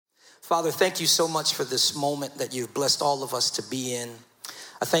Father, thank you so much for this moment that you've blessed all of us to be in.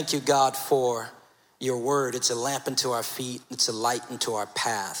 I thank you, God, for your word. It's a lamp unto our feet. It's a light unto our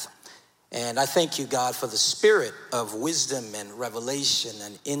path. And I thank you, God, for the spirit of wisdom and revelation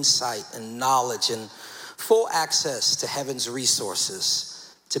and insight and knowledge and full access to heaven's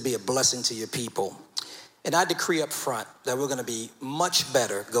resources to be a blessing to your people. And I decree up front that we're going to be much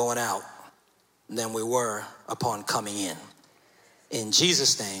better going out than we were upon coming in. In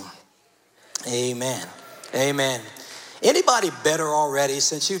Jesus' name, amen. Amen. Anybody better already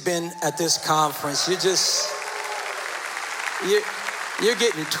since you've been at this conference? You're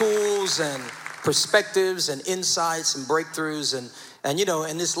getting tools and perspectives and insights and breakthroughs. And you know,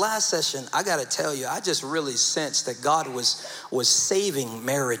 in this last session, I got to tell you, I just really sensed that God was saving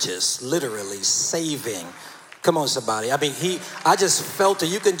marriages, literally saving. Come on, somebody. I mean, I just felt it.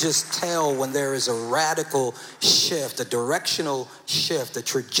 You can just tell when there is a radical shift, a directional shift, a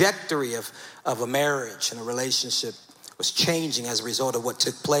trajectory of a marriage and a relationship was changing as a result of what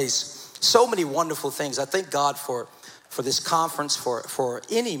took place. So many wonderful things. I thank God for this conference, for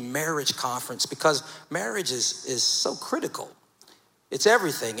any marriage conference, because marriage is so critical. It's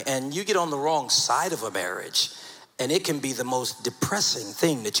everything. And you get on the wrong side of a marriage, and it can be the most depressing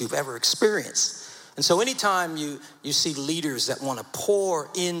thing that you've ever experienced. And so anytime you see leaders that want to pour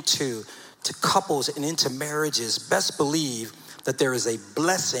into couples and into marriages, best believe that there is a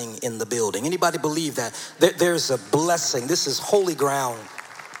blessing in the building. Anybody believe that? There's a blessing. This is holy ground.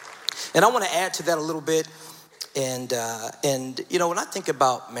 And I want to add to that a little bit. And you know, when I think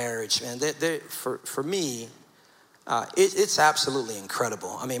about marriage, man, for me, it's absolutely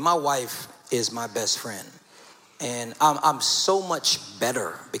incredible. I mean, my wife is my best friend. And I'm so much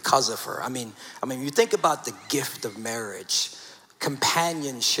better because of her. I mean, you think about the gift of marriage,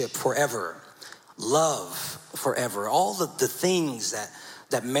 companionship forever, love forever, all the things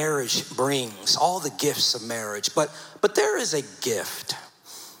that marriage brings, all the gifts of marriage. But there is a gift,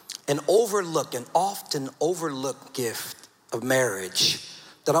 an often overlooked gift of marriage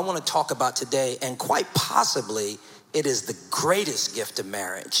that I want to talk about today. And quite possibly, it is the greatest gift of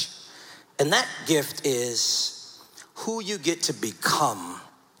marriage. And that gift is who you get to become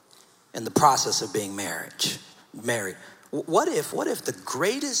in the process of being married. What if the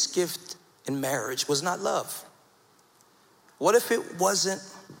greatest gift in marriage was not love? What if it wasn't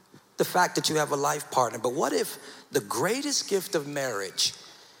the fact that you have a life partner? But what if the greatest gift of marriage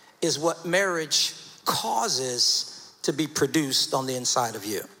is what marriage causes to be produced on the inside of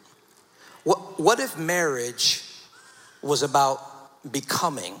you? What if marriage was about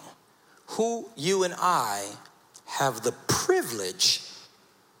becoming who you and I have the privilege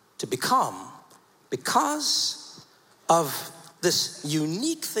to become because of this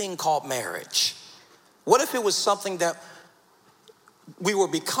unique thing called marriage? What if it was something that we were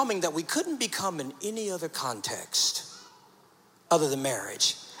becoming that we couldn't become in any other context other than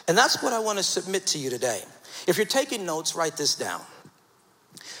marriage? And that's what I want to submit to you today. If you're taking notes, write this down.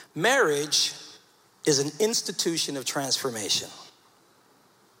 Marriage is an institution of transformation.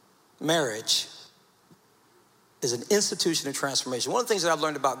 Marriage is an institution of transformation. One of the things that I've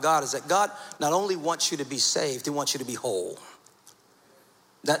learned about God is that God not only wants you to be saved, he wants you to be whole.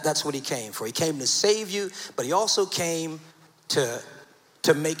 That's what he came for. He came to save you, but he also came to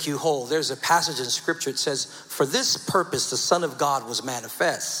make you whole. There's a passage in scripture that says, for this purpose, the Son of God was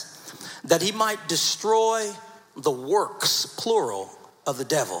manifest, that he might destroy the works, plural, of the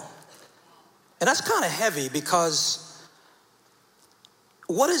devil. And that's kind of heavy because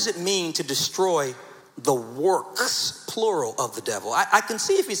what does it mean to destroy the works, plural, of the devil? I can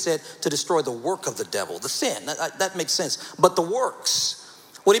see if he said to destroy the work of the devil, the sin, that makes sense. But the works,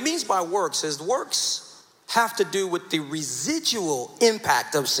 what he means by works is the works have to do with the residual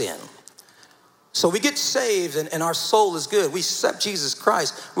impact of sin. So we get saved and our soul is good. We accept Jesus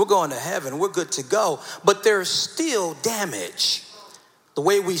Christ. We're going to heaven. We're good to go. But there's still damage. The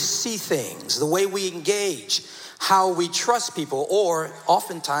way we see things, the way we engage, how we trust people, or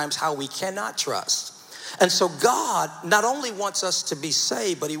oftentimes how we cannot trust. And so God not only wants us to be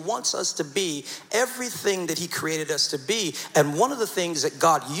saved, but he wants us to be everything that he created us to be. And one of the things that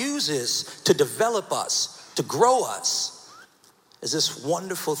God uses to develop us, to grow us, is this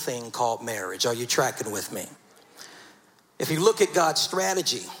wonderful thing called marriage. Are you tracking with me? If you look at God's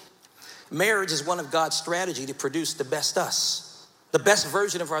strategy, marriage is one of God's strategy to produce the best us, the best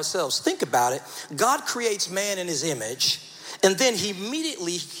version of ourselves. Think about it. God creates man in his image, and then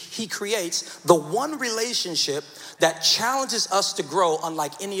he creates the one relationship that challenges us to grow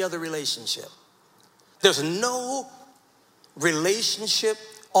unlike any other relationship. There's no relationship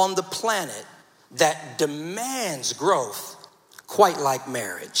on the planet that demands growth quite like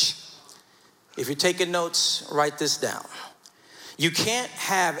marriage. If you're taking notes, write this down. You can't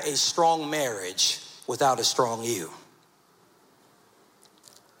have a strong marriage without a strong you.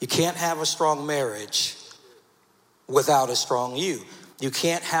 You can't have a strong marriage without a strong you. You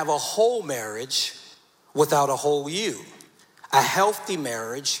can't have a whole marriage without a whole you. A healthy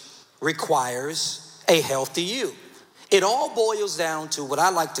marriage requires a healthy you. It all boils down to what I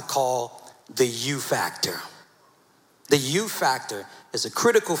like to call the you factor. The you factor is a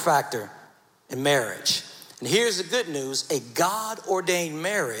critical factor in marriage. And here's the good news. A God-ordained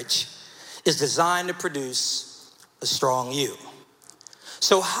marriage is designed to produce a strong you.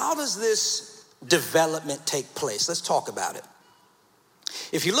 So how does this development take place? Let's talk about it.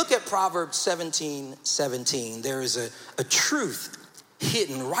 If you look at Proverbs 17:17, there is a truth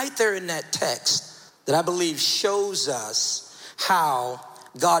hidden right there in that text that I believe shows us how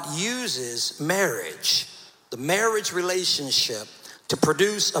God uses marriage, the marriage relationship, to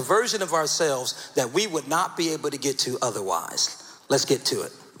produce a version of ourselves that we would not be able to get to otherwise. Let's get to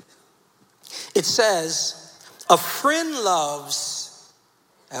it. It says, a friend loves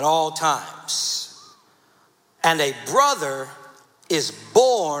at all times, and a brother is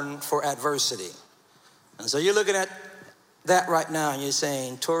born for adversity. And so you're looking at that right now and you're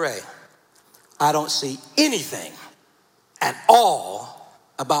saying, Touré, I don't see anything at all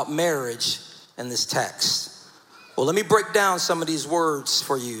about marriage in this text. Well, let me break down some of these words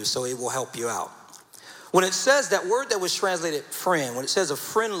for you so it will help you out. When it says that word that was translated friend, when it says a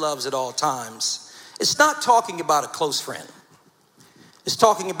friend loves at all times, it's not talking about a close friend. It's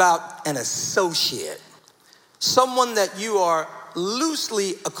talking about an associate, someone that you are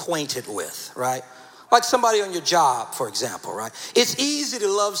loosely acquainted with, right? Like somebody on your job, for example, right? It's easy to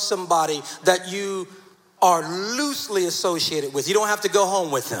love somebody that you are loosely associated with. You don't have to go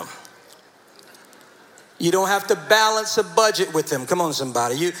home with them. You don't have to balance a budget with them. Come on,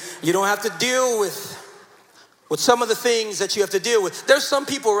 somebody. You don't have to deal with some of the things that you have to deal with. There's some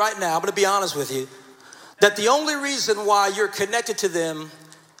people right now, I'm going to be honest with you, that the only reason why you're connected to them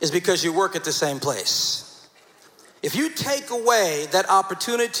is because you work at the same place. If you take away that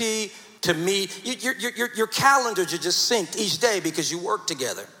opportunity to meet, your calendars are just synced each day because you work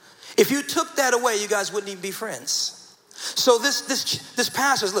together. If you took that away, you guys wouldn't even be friends. So this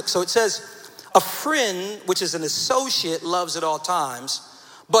passage, look, so it says, a friend, which is an associate, loves at all times,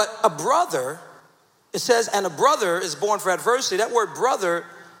 but a brother, it says, and a brother is born for adversity. That word brother,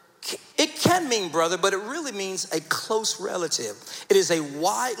 it can mean brother, but it really means a close relative. It is a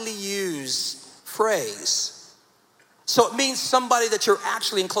widely used phrase. So it means somebody that you're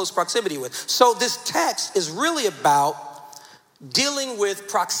actually in close proximity with. So this text is really about dealing with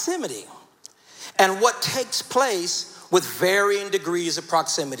proximity and what takes place with varying degrees of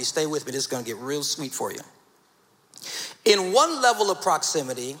proximity. Stay with me, this is gonna get real sweet for you. In one level of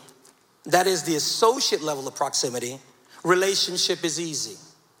proximity, that is the associate level of proximity, relationship is easy.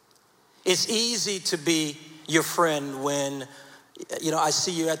 It's easy to be your friend when, I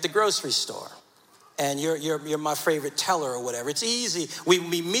see you at the grocery store and you're my favorite teller or whatever. It's easy. We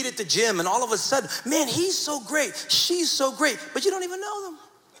meet at the gym and all of a sudden, man, he's so great, she's so great, but you don't even know them.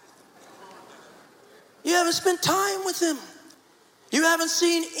 You haven't spent time with them. You haven't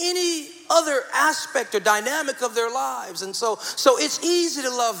seen any other aspect or dynamic of their lives. And so it's easy to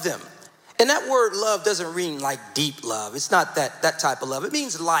love them. And that word love doesn't mean like deep love. It's not that type of love. It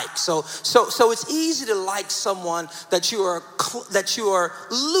means like. So it's easy to like someone that you are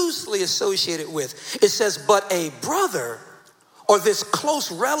loosely associated with. It says, but a brother or this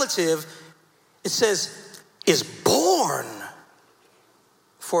close relative, it says, is born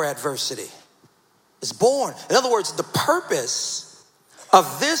for adversity. Is born. In other words, the purpose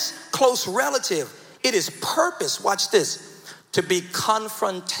of this close relative, it is purpose, watch this, to be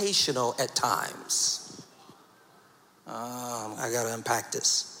confrontational at times. I got to unpack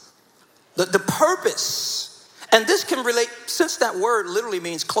this. The purpose, and this can relate, since that word literally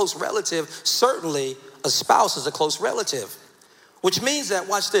means close relative, certainly a spouse is a close relative, which means that,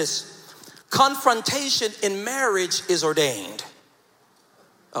 watch this, confrontation in marriage is ordained.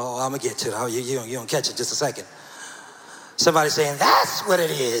 Oh, I'm going to get to it. Oh, you don't catch it just a second. Somebody saying, that's what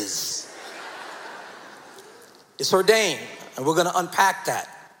it is. It's ordained. And we're going to unpack that.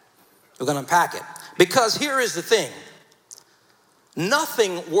 We're going to unpack it. Because here is the thing.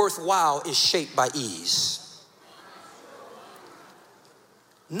 Nothing worthwhile is shaped by ease.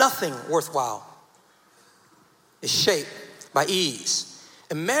 Nothing worthwhile is shaped by ease.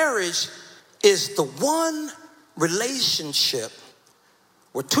 And marriage is the one relationship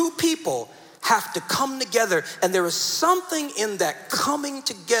where two people have to come together, and there is something in that coming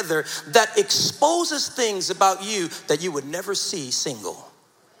together that exposes things about you that you would never see single.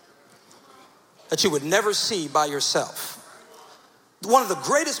 that you would never see by yourself. One of the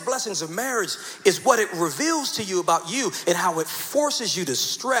greatest blessings of marriage is what it reveals to you about you and how it forces you to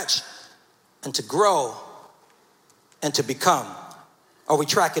stretch and to grow and to become. Are we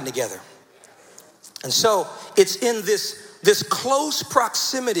tracking together? And so it's in this close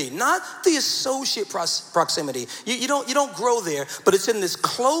proximity, not the associate proximity. You don't grow there, but it's in this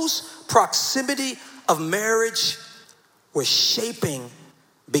close proximity of marriage where shaping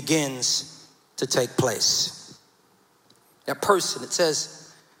begins to take place. That person, it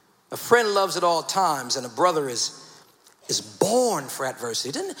says, a friend loves at all times and a brother is born for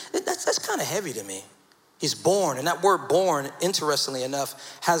adversity. That's kind of heavy to me. He's born, and that word born, interestingly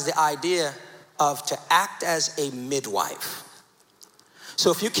enough, has the idea of to act as a midwife. So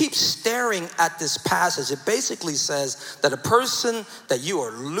if you keep staring at this passage, it basically says that a person that you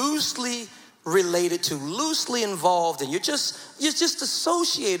are loosely related to, loosely involved, and you're just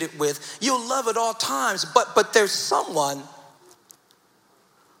associated with, you'll love at all times, but there's someone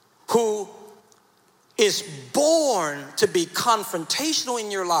who is born to be confrontational in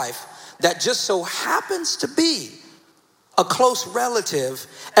your life that just so happens to be a close relative.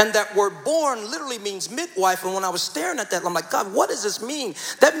 And that word born literally means midwife. And when I was staring at that, I'm like, God, what does this mean?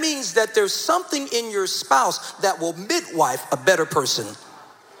 That means that there's something in your spouse that will midwife a better person,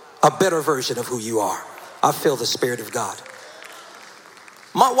 a better version of who you are. I feel the Spirit of God.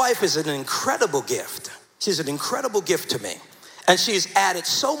 My wife is an incredible gift. She's an incredible gift to me. And she's added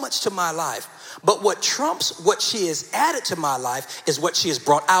so much to my life. But what trumps what she has added to my life is what she has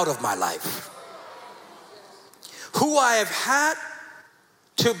brought out of my life. Who I have had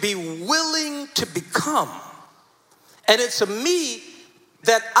to be willing to become. And it's a me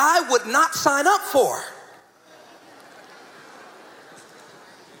that I would not sign up for.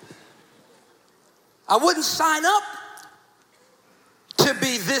 I wouldn't sign up to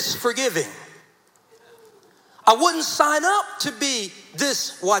be this forgiving. I wouldn't sign up to be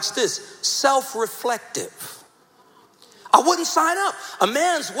this, watch this, self-reflective. I wouldn't sign up. A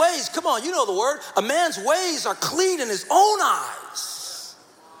man's ways, come on, you know the word. A man's ways are clean in his own eyes.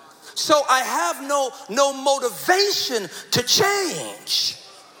 So I have no motivation to change.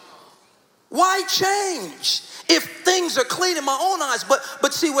 Why change if things are clean in my own eyes?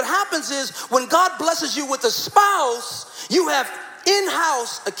 But see, what happens is when God blesses you with a spouse, you have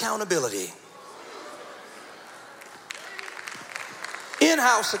in-house accountability.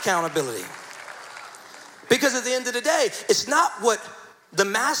 In-house accountability. Because at the end of the day, it's not what the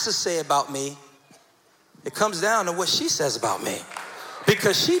masses say about me. It comes down to what she says about me.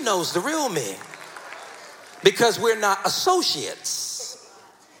 Because she knows the real me. Because we're not associates.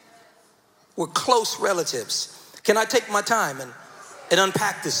 We're close relatives. Can I take my time and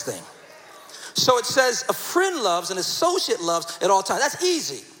unpack this thing? So it says a friend loves, an associate loves at all times. That's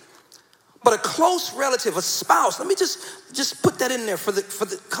easy. But a close relative, a spouse, let me just put that in there for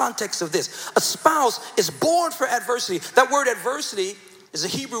the context of this. A spouse is born for adversity. That word adversity is a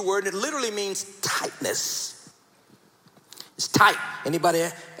Hebrew word, and it literally means tightness. It's tight. Anybody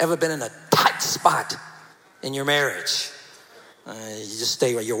ever been in a tight spot in your marriage? You just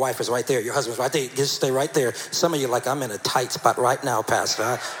stay right. Your wife is right there. Your husband's right there. Just stay right there. Some of you are like, I'm in a tight spot right now,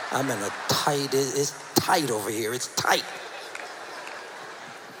 Pastor. I'm in a tight, it's tight over here. It's tight.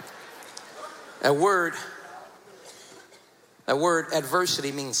 That word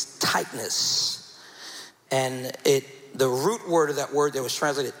adversity means tightness. And the root word of that word that was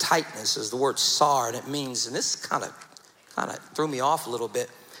translated tightness is the word sar, and it means, and this kind of threw me off a little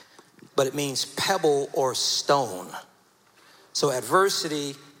bit, but it means pebble or stone. So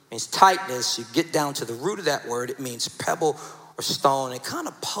adversity means tightness. You get down to the root of that word, it means pebble or stone. It kind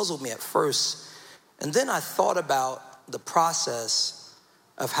of puzzled me at first. And then I thought about the process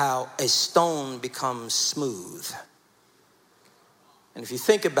of how a stone becomes smooth. And if you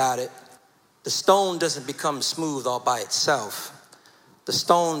think about it, the stone doesn't become smooth all by itself. The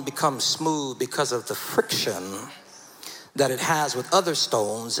stone becomes smooth because of the friction that it has with other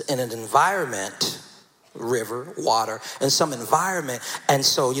stones in an environment, river, water, and some environment. And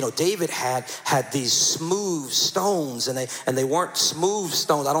so, David had these smooth stones, and they weren't smooth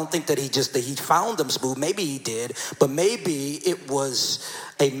stones. I don't think that he found them smooth. Maybe he did, but maybe it was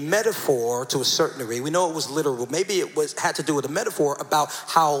a metaphor to a certain degree. We know it was literal. Maybe it had to do with a metaphor about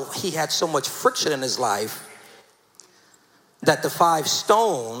how he had so much friction in his life that the 5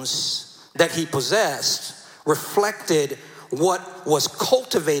 stones that he possessed reflected what was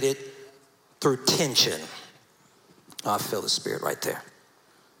cultivated through tension. Oh, I feel the Spirit right there.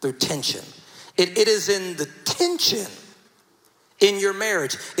 Through tension. It is in the tension in your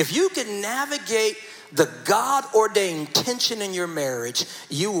marriage. If you can navigate the God-ordained tension in your marriage,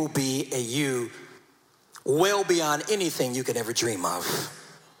 you will be a you well beyond anything you could ever dream of.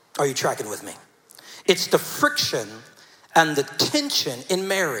 Are you tracking with me? It's the friction and the tension in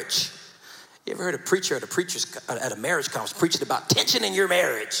marriage. You ever heard a preacher at a marriage conference preaching about tension in your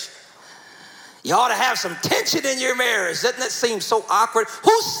marriage? You ought to have some tension in your marriage. Doesn't that seem so awkward?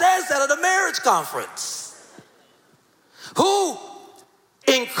 Who says that at a marriage conference? Who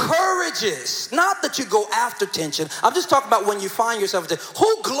encourages, not that you go after tension. I'm just talking about when you find yourself,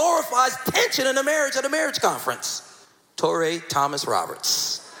 who glorifies tension in a marriage at a marriage conference? Touré, Thomas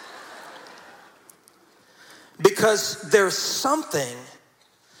Roberts. Because there's something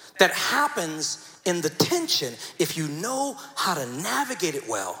that happens in the tension, if you know how to navigate it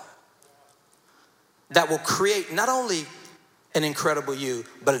well, that will create not only an incredible you,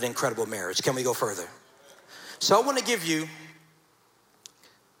 but an incredible marriage. Can we go further? So I want to give you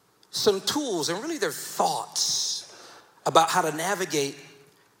some tools, and really they're thoughts about how to navigate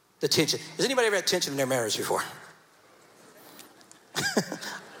the tension. Has anybody ever had tension in their marriage before?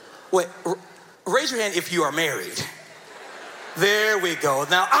 Wait, raise your hand if you are married. There we go.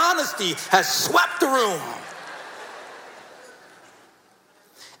 Now, honesty has swept the room.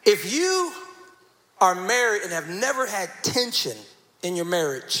 If you are married and have never had tension in your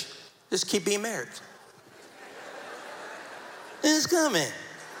marriage, just keep being married. It's coming.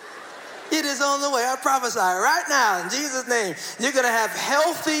 It is on the way. I prophesy right now in Jesus' name, you're going to have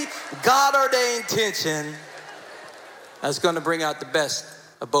healthy, God-ordained tension that's going to bring out the best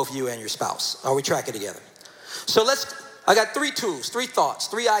of both you and your spouse. Are we tracking together? So I got 3 tools, 3 thoughts,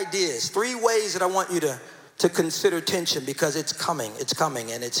 3 ideas, 3 ways that I want you to consider tension, because it's coming,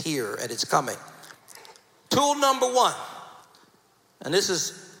 and it's here, and it's coming. Tool number 1, and this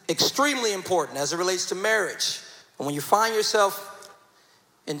is extremely important as it relates to marriage. And when you find yourself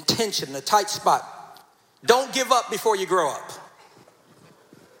in tension, in a tight spot, don't give up before you grow up.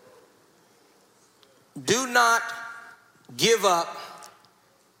 Do not give up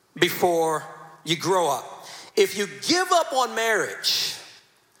before you grow up. If you give up on marriage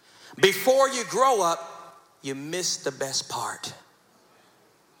before you grow up, you miss the best part.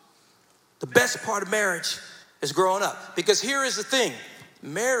 The best part of marriage is growing up. Because here is the thing,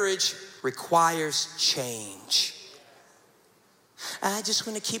 marriage requires change. I just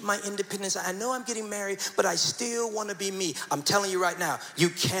want to keep my independence. I know I'm getting married, but I still want to be me. I'm telling you right now, you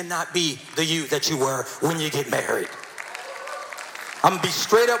cannot be the you that you were when you get married. I'm going to be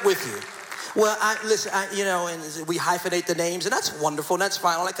straight up with you. Well, and we hyphenate the names, and that's wonderful, and that's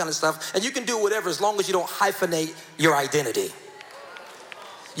fine, all that kind of stuff. And you can do whatever as long as you don't hyphenate your identity.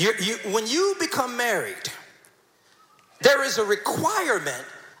 When you become married, there is a requirement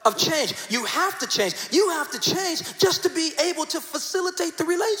of change. You have to change. You have to change just to be able to facilitate the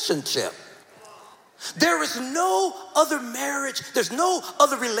relationship. There is no other marriage. There's no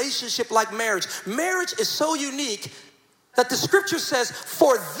other relationship like marriage. Marriage is so unique that the scripture says,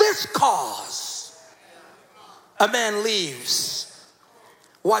 for this cause, a man leaves.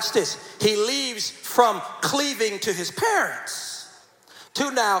 Watch this. He leaves from cleaving to his parents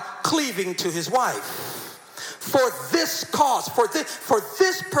to now cleaving to his wife. For this cause, for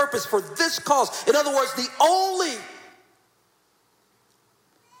this purpose, for this cause. In other words, the only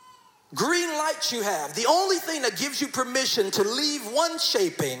green light you have, the only thing that gives you permission to leave one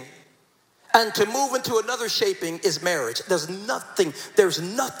shaping and to move into another shaping is marriage. There's nothing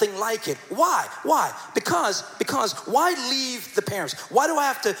like it. Why? Because why leave the parents? Why do I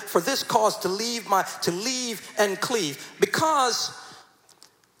have to, for this cause, to leave and cleave? Because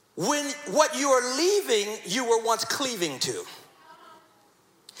when what you are leaving, you were once cleaving to.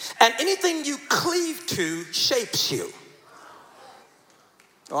 And anything you cleave to shapes you.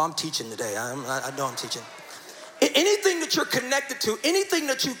 Oh, I'm teaching today. I know I'm teaching. Anything that you're connected to, anything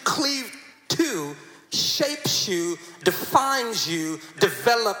that you cleave to shapes you, defines you,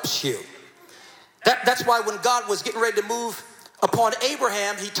 develops you. That's why when God was getting ready to move upon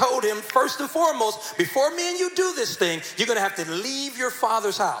Abraham, he told him, first and foremost, before me and you do this thing, you're going to have to leave your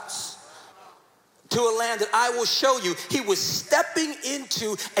father's house to a land that I will show you. He was stepping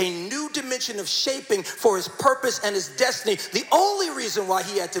into a new dimension of shaping for his purpose and his destiny. The only reason why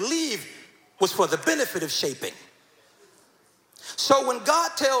he had to leave was for the benefit of shaping. So when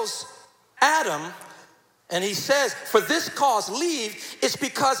God tells Adam, and he says, for this cause leave, it's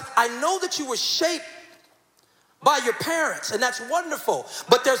because I know that you were shaped by your parents, and that's wonderful.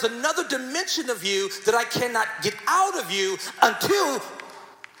 But there's another dimension of you that I cannot get out of you until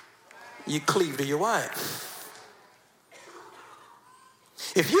you cleave to your wife.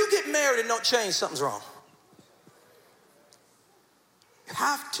 If you get married and don't change, something's wrong. You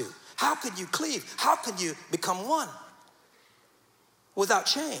have to. How can you cleave? How can you become one without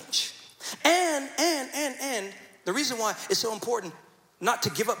change? And the reason why it's so important not to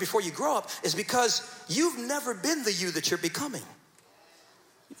give up before you grow up is because you've never been the you that you're becoming.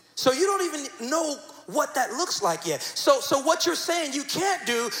 So you don't even know what that looks like yet. So what you're saying you can't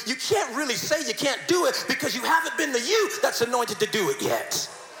do, you can't really say you can't do it because you haven't been the you that's anointed to do it yet.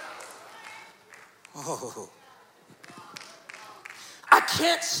 Oh. I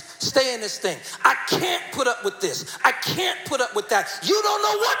can't stay in this thing. I can't put up with this. I can't put up with that. You don't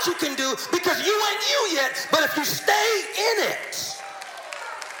know what you can do because you ain't you yet, but if you stay in it,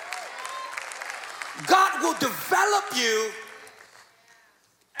 God will develop you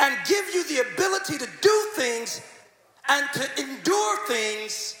and give you the ability to do things and to endure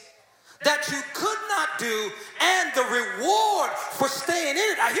things that you could not do, and the reward for staying in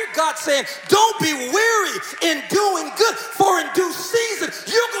it. I hear God saying, don't be weary in doing good, for in due season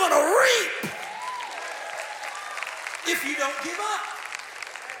you're going to reap if you don't give up.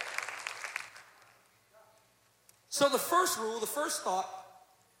 So the first rule, the first thought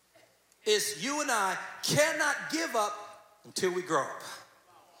is you and I cannot give up until we grow up.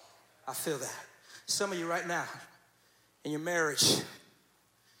 I feel that. Some of you right now in your marriage,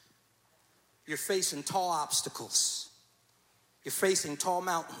 you're facing tall obstacles. You're facing tall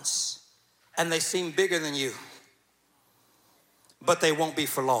mountains, and they seem bigger than you, but they won't be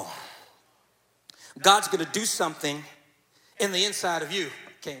for long. God's going to do something in the inside of you.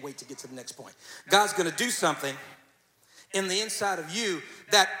 I can't wait to get to the next point. God's going to do something in the inside of you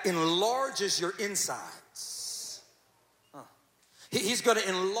that enlarges your insides. He's going to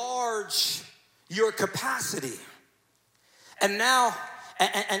enlarge your capacity. And now,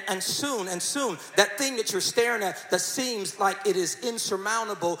 and soon, that thing that you're staring at that seems like it is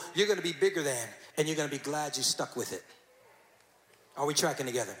insurmountable, you're going to be bigger than, and you're going to be glad you stuck with it. Are we tracking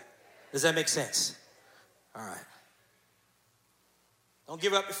together? Does that make sense? All right. Don't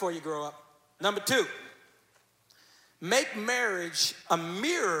give up before you grow up. Number 2, make marriage a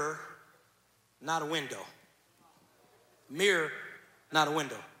mirror, not a window. Mirror, not a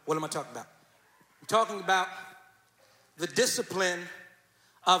window. What am I talking about? I'm talking about the discipline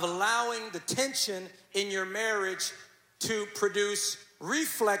of allowing the tension in your marriage to produce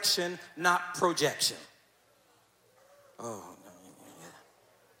reflection, not projection. Oh, yeah.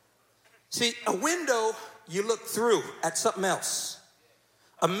 See, a window, you look through at something else.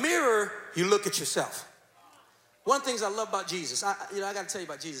 A mirror, you look at yourself. One of the things I love about Jesus, I got to tell you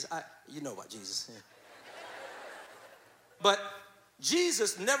about Jesus. You know about Jesus. Yeah. But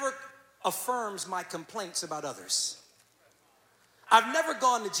Jesus never affirms my complaints about others. I've never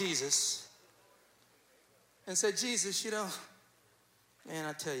gone to Jesus and said, Jesus, man,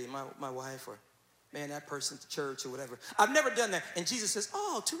 I tell you, my wife, or man, that person at the church or whatever. I've never done that. And Jesus says,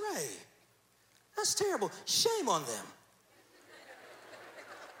 oh, Touré, that's terrible. Shame on them.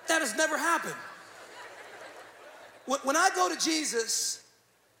 That has never happened. When I go to Jesus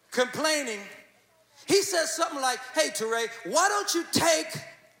complaining, he says something like, hey, Touré, why don't you take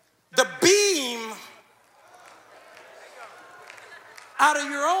the beam out of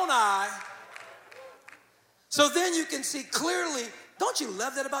your own eye so then you can see clearly. Don't you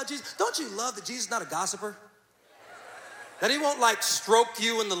love that about Jesus? Don't you love that Jesus is not a gossiper? That he won't stroke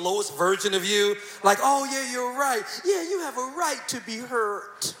you in the lowest version of you. Like, oh yeah, you're right. Yeah, you have a right to be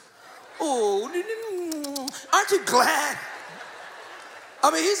hurt. Oh, aren't you glad?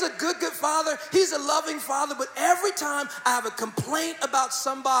 I mean, he's a good father. He's a loving father. But every time I have a complaint about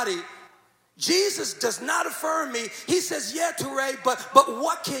somebody, Jesus does not affirm me. He says, yeah, Touré, but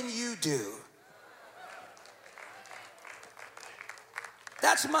what can you do?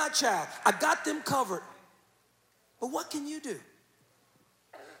 That's my child. I got them covered. But what can you do?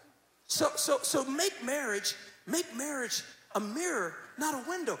 So make marriage a mirror, not a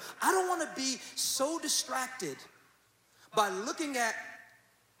window. I don't want to be so distracted by looking at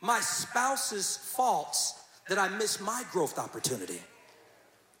my spouse's faults that I miss my growth opportunity.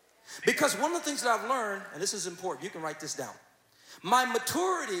 Because one of the things that I've learned, and this is important, you can write this down. My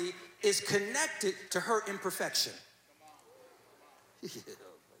maturity is connected to her imperfection.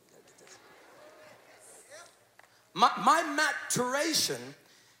 My maturation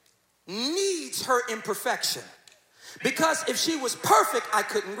needs her imperfection. Because if she was perfect, I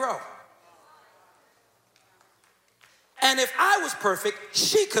couldn't grow. And if I was perfect,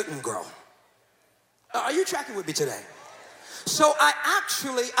 she couldn't grow. Are you tracking with me today? So I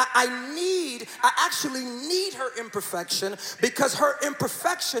actually need her imperfection, because her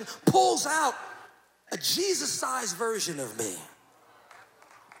imperfection pulls out a Jesus-sized version of me.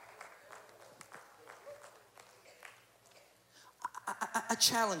 I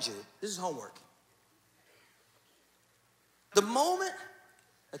challenge you. This is homework. The moment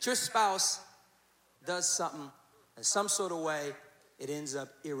that your spouse does something in some sort of way, it ends up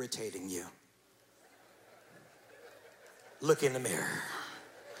irritating you. Look in the mirror.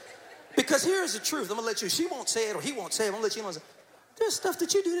 Because here's the truth. I'm going to let you, she won't say it or he won't say it. I'm going to let you know. There's stuff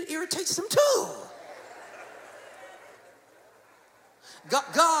that you do that irritates them too.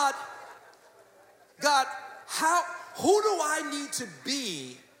 God, who do I need to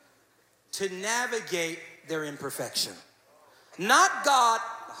be to navigate their imperfection? Not God.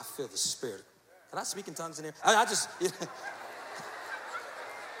 I feel the Spirit. Can I speak in tongues in here? I just...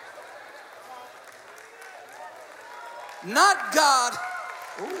 Not God.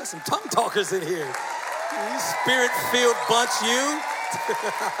 Oh, there's some tongue talkers in here. You spirit-filled bunch, you.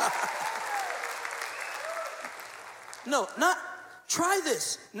 No, try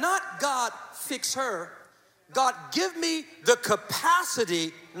this. Not God fix her. God give me the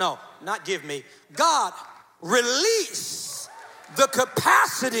capacity. No, not give me. God release the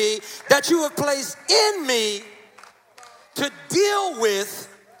capacity that you have placed in me to deal with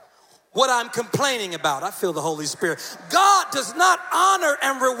what I'm complaining about. I feel the Holy Spirit. God does not honor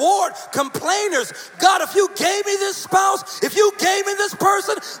and reward complainers. God, if you gave me this spouse, if you gave me this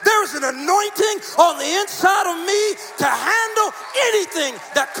person, there's an anointing on the inside of me to handle anything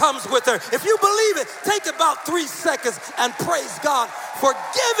that comes with her. If you believe it, take about 3 seconds and praise God for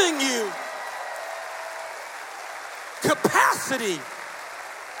giving you capacity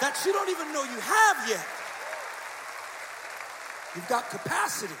that you don't even know you have yet. You've got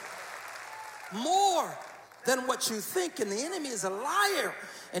capacity. More than what you think, and the enemy is a liar,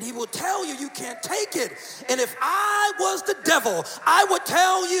 and he will tell you you can't take it. And if I was the devil, I would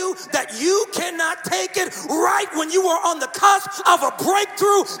tell you that you cannot take it right when you are on the cusp of a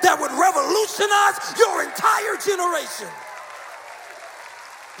breakthrough that would revolutionize your entire generation.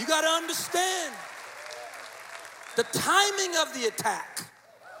 You got to understand the timing of the attack.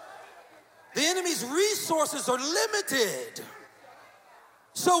 The enemy's resources are limited.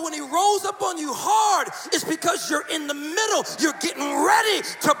 So when he rolls up on you hard, it's because you're in the middle. You're getting ready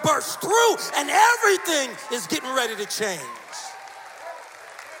to burst through, and everything is getting ready to change.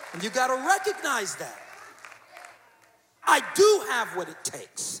 And you got to recognize that. I do have what it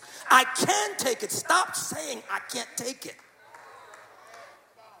takes. I can take it. Stop saying I can't take it.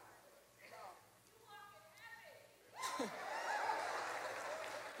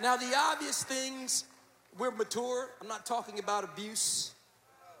 Now, the obvious things, we're mature. I'm not talking about abuse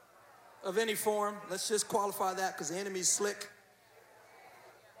of any form. Let's just qualify that because the enemy's slick.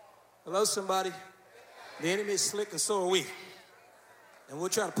 Hello, somebody. The enemy is slick and so are we. And we'll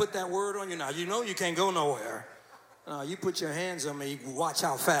try to put that word on you now. You know you can't go nowhere. You put your hands on me, watch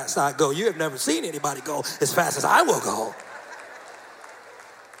how fast I go. You have never seen anybody go as fast as I will go.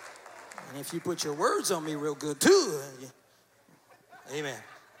 And if you put your words on me real good too, amen.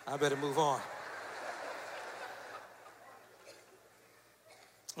 I better move on.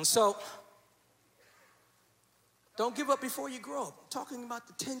 And so, don't give up before you grow up. I'm talking about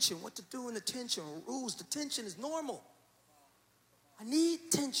the tension, what to do in the tension, rules. The tension is normal. I need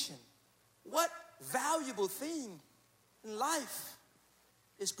tension. What valuable thing in life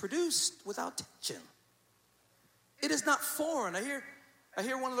is produced without tension? It is not foreign. I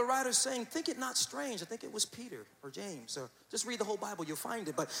hear one of the writers saying, think it not strange. I think it was Peter or James. Or just read the whole Bible, you'll find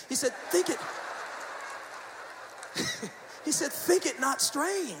it. But he said, think it. He said, think it not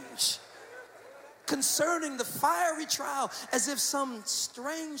strange concerning the fiery trial, as if some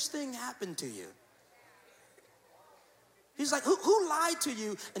strange thing happened to you. He's like, who lied to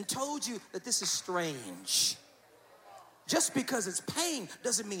you and told you that this is strange? Just because it's pain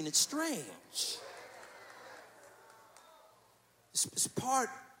doesn't mean it's strange. It's part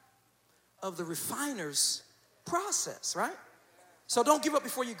of the refiner's process, right? So don't give up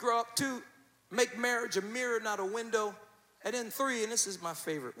before you grow up. 2, make marriage a mirror, not a window. And then 3, and this is my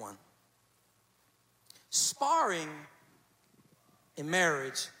favorite one. Sparring in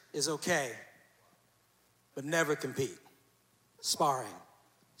marriage is okay, but never compete. Sparring.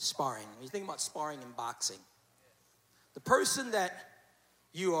 When you think about sparring in boxing, the person that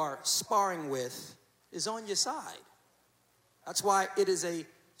you are sparring with is on your side. That's why it is a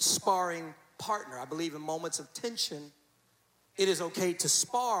sparring partner. I believe in moments of tension, it is okay to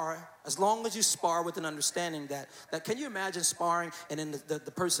spar as long as you spar with an understanding that can you imagine sparring and then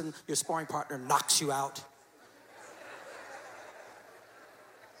the person, your sparring partner, knocks you out?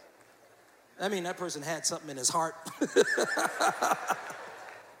 I mean, that person had something in his heart.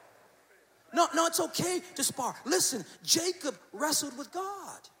 No, it's okay to spar. Listen, Jacob wrestled with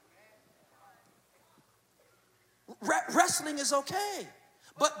God. Wrestling is okay,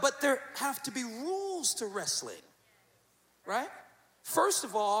 but there have to be rules to wrestling, right? First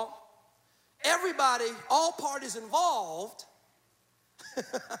of all, everybody, all parties involved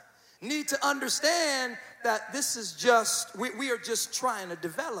need to understand that this is just, we are just trying to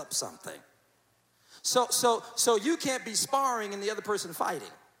develop something. So you can't be sparring and the other person fighting.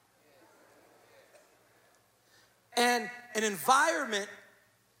 And an environment,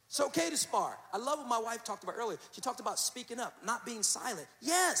 it's okay to spar. I love what my wife talked about earlier. She talked about speaking up, not being silent.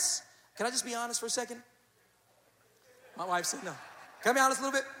 Yes. Can I just be honest for a second? My wife said no. Can I be honest a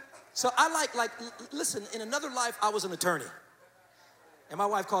little bit? So I listen, in another life, I was an attorney. And my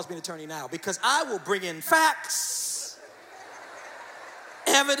wife calls me an attorney now because I will bring in facts,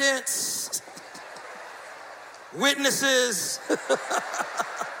 evidence, witnesses,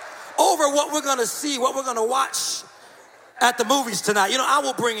 over what we're going to see, what we're going to watch at the movies tonight. You know, I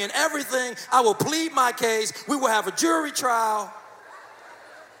will bring in everything. I will plead my case. We will have a jury trial.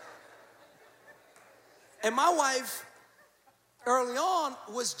 And my wife, early on,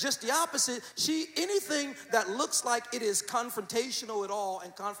 was just the opposite. Anything that looks like it is confrontational at all,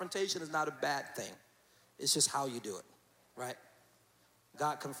 and confrontation is not a bad thing. It's just how you do it, right?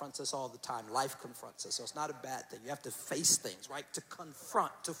 God confronts us all the time. Life confronts us, so it's not a bad thing. You have to face things, right? To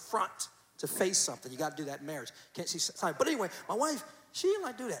confront, to face something. You got to do that in marriage. Can't see sign. But anyway, my wife, she didn't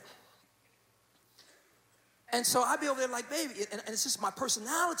like to do that. And so I'd be over there like, baby, and it's just my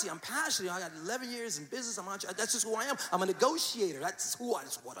personality. I'm passionate. I got 11 years in business. That's just who I am. I'm a negotiator. That's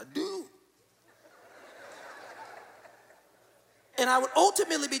what I do. And I would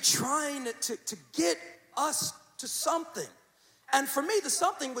ultimately be trying to get us to something. And for me, the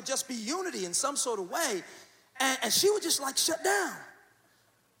something would just be unity in some sort of way. And she would just like shut down.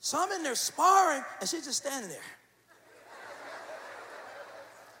 So I'm in there sparring, and she's just standing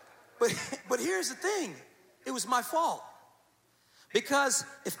there. But here's the thing. It was my fault. Because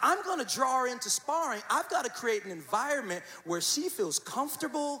if I'm going to draw her into sparring, I've got to create an environment where she feels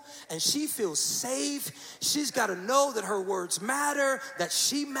comfortable and she feels safe. She's got to know that her words matter, that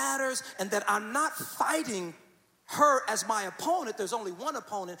she matters, and that I'm not fighting her as my opponent. There's only one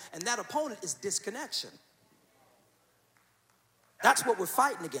opponent, and that opponent is disconnection. That's what we're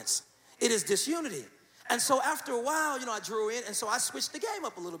fighting against. It is disunity. And so after a while, I drew in, and so I switched the game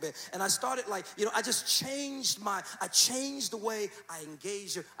up a little bit. And I started I just changed the way I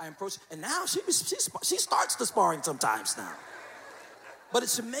engage her, I approach her. And now she starts the sparring sometimes now. But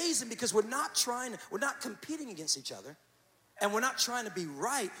it's amazing because we're not competing against each other. And we're not trying to be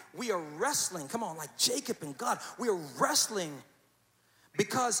right. We are wrestling. Come on, like Jacob and God. We are wrestling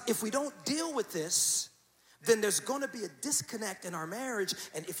because if we don't deal with this, then there's going to be a disconnect in our marriage.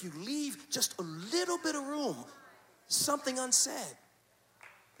 And if you leave just a little bit of room, something unsaid,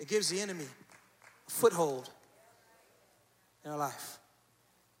 it gives the enemy a foothold in our life.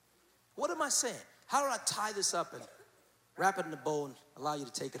 What am I saying? How do I tie this up and wrap it in a bow and allow you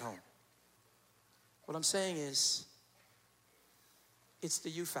to take it home? What I'm saying is, it's the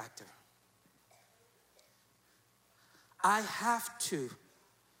you factor. I have to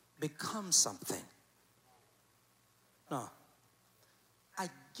become something. No, I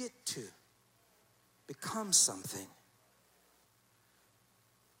get to become something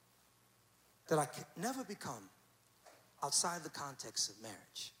that I could never become outside the context of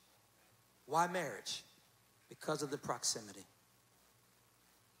marriage. Why marriage? Because of the proximity.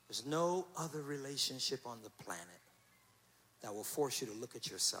 There's no other relationship on the planet that will force you to look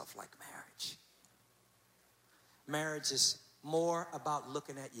at yourself like marriage. Marriage is more about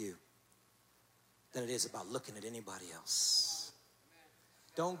looking at you than it is about looking at anybody else.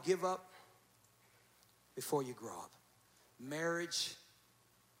 Don't give up before you grow up. Marriage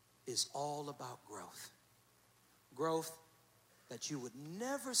is all about growth. Growth that you would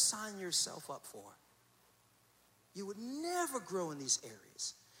never sign yourself up for. You would never grow in these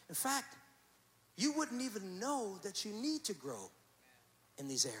areas. In fact, you wouldn't even know that you need to grow in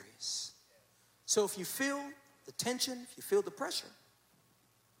these areas. So if you feel the tension, if you feel the pressure,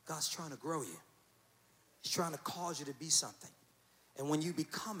 God's trying to grow you. He's trying to cause you to be something. And when you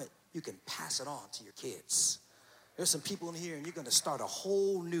become it, you can pass it on to your kids. There's some people in here, and you're going to start a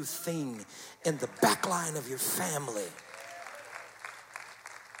whole new thing in the back line of your family.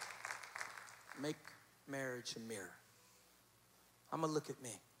 Make marriage a mirror. I'm going to look at me.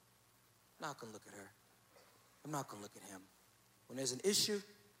 I'm not going to look at her. I'm not going to look at him. When there's an issue,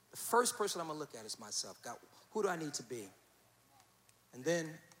 the first person I'm going to look at is myself. God, who do I need to be? And then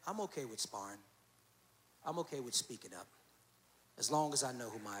I'm okay with sparring. I'm okay with speaking up, as long as I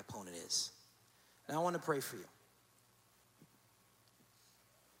know who my opponent is. Now, I want to pray for you.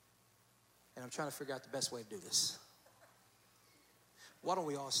 And I'm trying to figure out the best way to do this. Why don't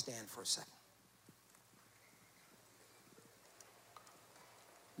we all stand for a second?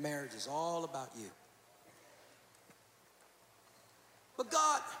 Marriage is all about you. But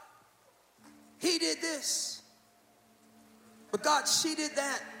God, he did this. But God, she did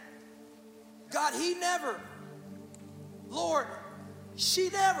that. God, he never. Lord, she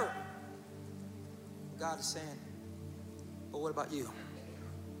never. God is saying, but what about you?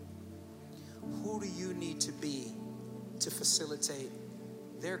 Who do you need to be to facilitate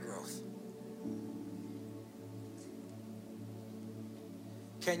their growth?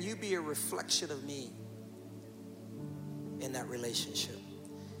 Can you be a reflection of me in that relationship?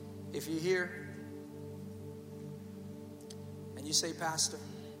 If you're here and you say, Pastor,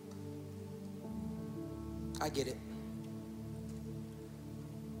 I get it.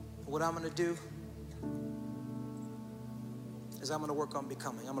 What I'm going to do is I'm going to work on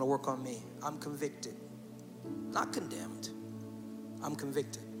becoming. I'm going to work on me. I'm convicted, not condemned. I'm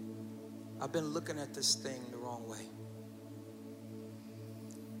convicted. I've been looking at this thing the wrong way.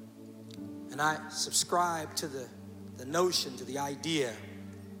 And I subscribe to the notion, to the idea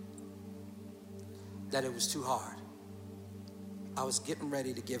that it was too hard. I was getting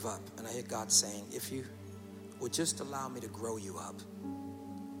ready to give up, and I hear God saying, if you would just allow me to grow you up,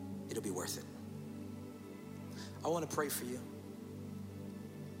 it'll be worth it. I want to pray for you.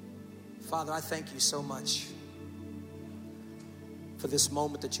 Father, I thank you so much for this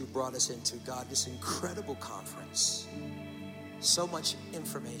moment that you brought us into, God, this incredible conference. So much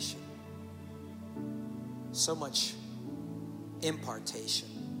information, so much impartation,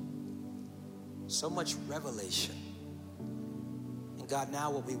 so much revelation. And God,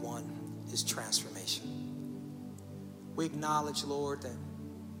 now what we want is transformation. We acknowledge, Lord,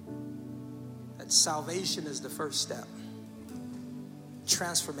 that salvation is the first step.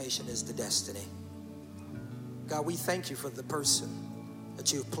 Transformation is the destiny. God, we thank you for the person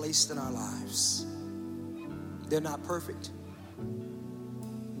that you have placed in our lives. They're not perfect,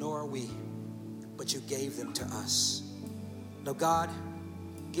 nor are we, but you gave them to us. Now, God,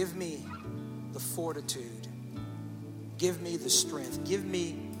 give me the fortitude. Give me the strength. Give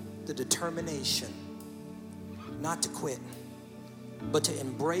me the determination not to quit, but to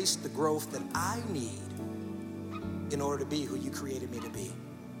embrace the growth that I need in order to be who you created me to be.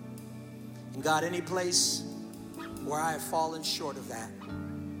 And God, any place where I have fallen short of that,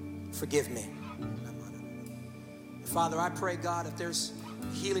 forgive me. Father, I pray, God, if there's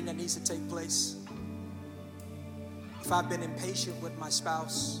healing that needs to take place, if I've been impatient with my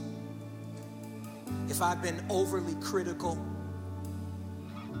spouse, if I've been overly critical,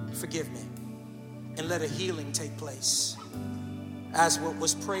 forgive me and let a healing take place. As what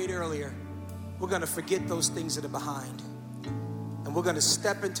was prayed earlier, we're going to forget those things that are behind, and we're going to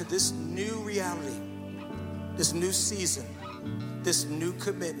step into this new reality, this new season, this new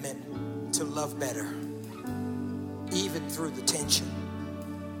commitment to love better, even through the tension,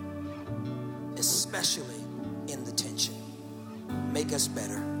 especially in the tension. Make us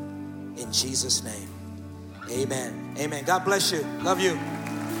better. In Jesus' name, amen. Amen. God bless you. Love you.